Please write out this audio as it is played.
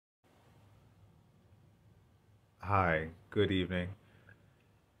Hi, good evening.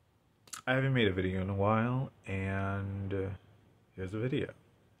 I haven't made a video in a while, and here's a video.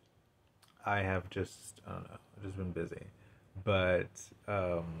 I have I don't know, I've just been busy. But,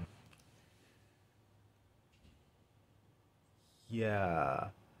 um, yeah,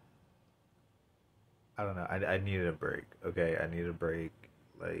 I don't know. I needed a break, okay? I need a break.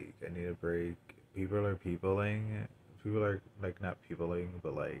 I need a break. People are peopling. People are, like, not peopling,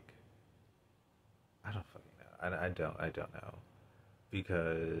 but, like, I don't fucking know. I don't know.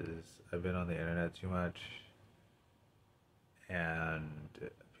 Because I've been on the internet too much, and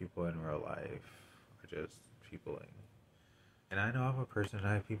people in real life are just peopling. And I know I'm a person and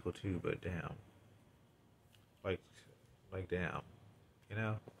I have people too, but damn, like, damn, you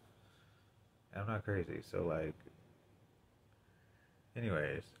know. I'm not crazy, so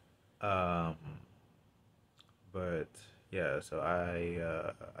anyways, um, but yeah, so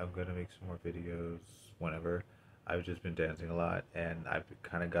I'm gonna make some more videos whenever. I've just been dancing a lot, and I've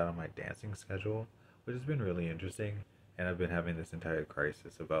kind of got on my dancing schedule, which has been really interesting. And I've been having this entire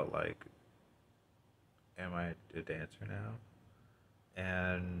crisis about like, am I a dancer now?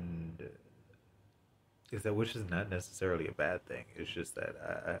 And is that which is not necessarily a bad thing. It's just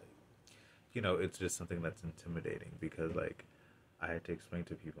that it's just something that's intimidating because like I had to explain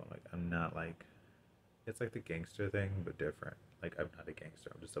to people like I'm not like it's like the gangster thing but different. Like I'm not a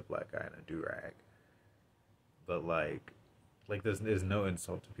gangster. I'm just a black guy in a do rag. But there's no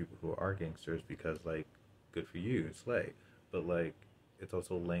insult to people who are gangsters because like good for you, slay. But like it's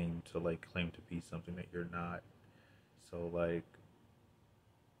also lame to like claim to be something that you're not. So like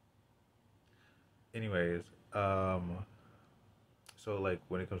anyways, so like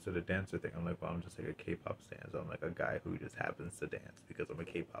when it comes to the dancer thing, I'm like, well, I'm just like a K-pop stan. So I'm like a guy who just happens to dance because I'm a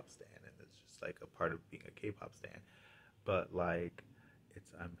K-pop stan, and it's just like a part of being a K-pop stan. But like,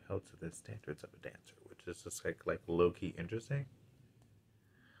 I'm held to the standards of a dancer, which is just like low key interesting.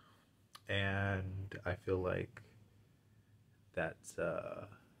 And I feel like that's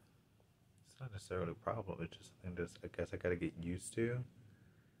it's not necessarily a problem. It's just something that I guess I gotta get used to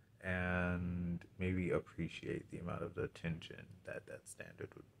and maybe appreciate the amount of attention that that standard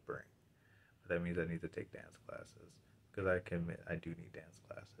would bring. But that means I need to take dance classes because I can admit I do need dance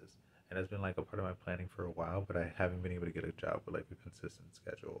classes. And it's been like a part of my planning for a while, but I haven't been able to get a job with like a consistent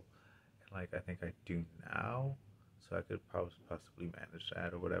schedule. And like I think I do now, so I could probably possibly manage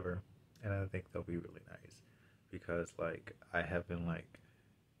that or whatever. And I think that'll be really nice because like I have been like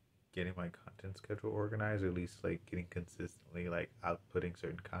getting my content schedule organized, or at least like getting consistently like outputting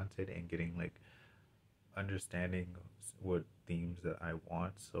certain content and getting like understanding what themes that I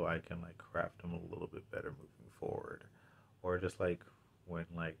want so I can like craft them a little bit better moving forward. Or just like when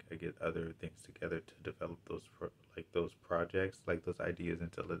like I get other things together to develop those projects, like those ideas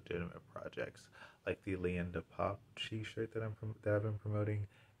into legitimate projects, like the Leanda Pop T-shirt that I've been promoting,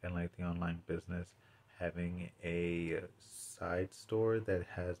 and like the online business having a side store that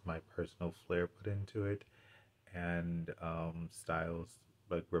has my personal flair put into it and styles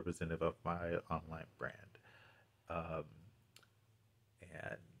like representative of my online brand. Um,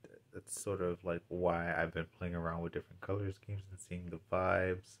 and that's sort of like why I've been playing around with different color schemes and seeing the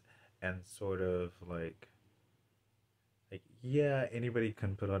vibes and sort of like yeah, anybody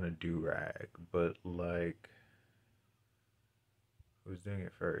can put on a do rag, but like who's doing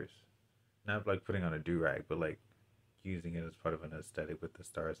it first? Not like putting on a do rag, but like using it as part of an aesthetic with the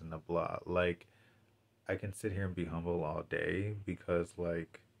stars and the blah. Like I can sit here and be humble all day because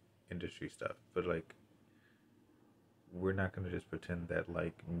like industry stuff, but like we're not gonna just pretend that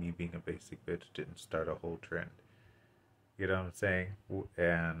like me being a basic bitch didn't start a whole trend. You know what I'm saying?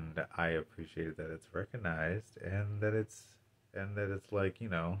 And I appreciate that it's recognized and that it's like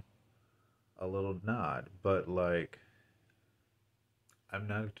a little nod, but like I'm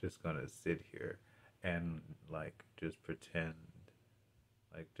not just gonna sit here and like just pretend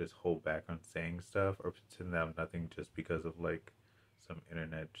like just hold back on saying stuff or pretend that I'm nothing just because of like some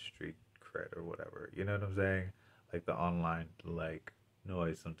internet street cred or whatever. You know what I'm saying? Like the online like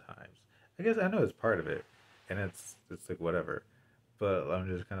noise sometimes. I guess I know it's part of it, and it's like whatever. But I'm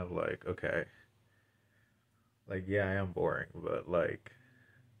just kind of like okay, like yeah, I am boring, but like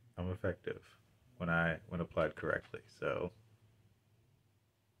I'm effective when applied correctly. So,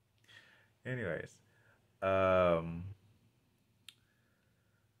 anyways, um,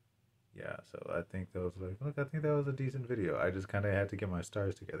 yeah, so I think that was like, look, I think that was a decent video. I just kind of had to get my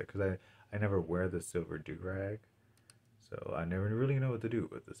stars together because I never wear the silver do rag, so I never really know what to do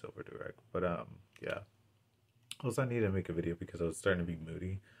with the silver do rag. But yeah. Also, I need to make a video because I was starting to be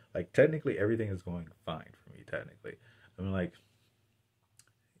moody. Like technically, everything is going fine for me. Technically, I mean, like,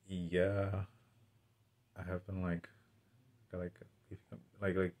 yeah, I have been like like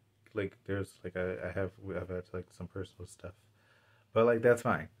like there's like I've had like some personal stuff, but like that's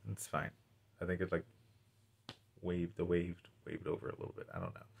fine. It's fine. I think it like waved over a little bit. I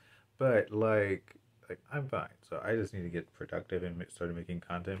don't know, but like I'm fine. So I just need to get productive and start making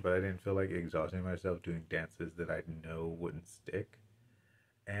content. But I didn't feel like exhausting myself doing dances that I know wouldn't stick.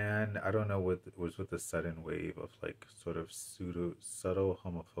 And I don't know what was with the sudden wave of like sort of pseudo subtle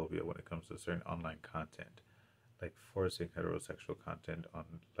homophobia when it comes to certain online content, like forcing heterosexual content on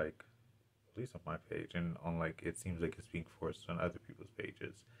like at least on my page, and on like it seems like it's being forced on other people's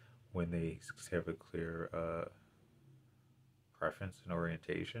pages when they have a clear preference and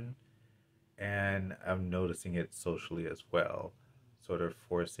orientation. And I'm noticing it socially as well, sort of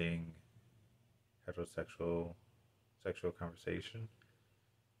forcing heterosexual sexual conversation,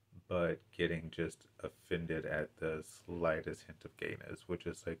 but getting just offended at the slightest hint of gayness, which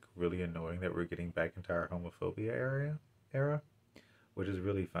is like really annoying that we're getting back into our homophobia era, which is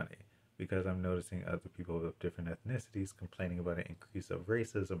really funny because I'm noticing other people of different ethnicities complaining about an increase of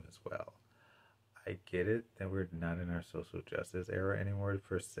racism as well. I get it that we're not in our social justice era anymore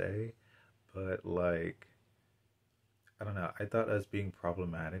per se, but like I don't know. I thought us being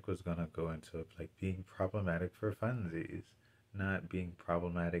problematic was gonna go into like being problematic for funsies, not being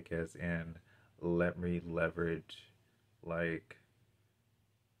problematic as in let me leverage like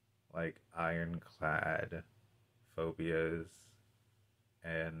ironclad phobias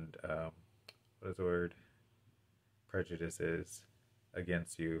and what is the word, prejudices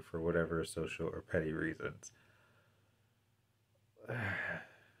against you for whatever social or petty reasons.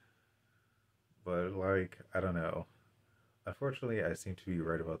 But like I don't know. Unfortunately, I seem to be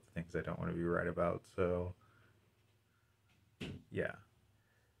right about the things I don't want to be right about. So yeah.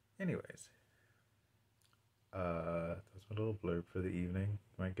 Anyways, that's my little blurb for the evening.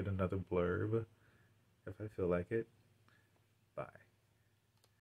 Might get another blurb if I feel like it.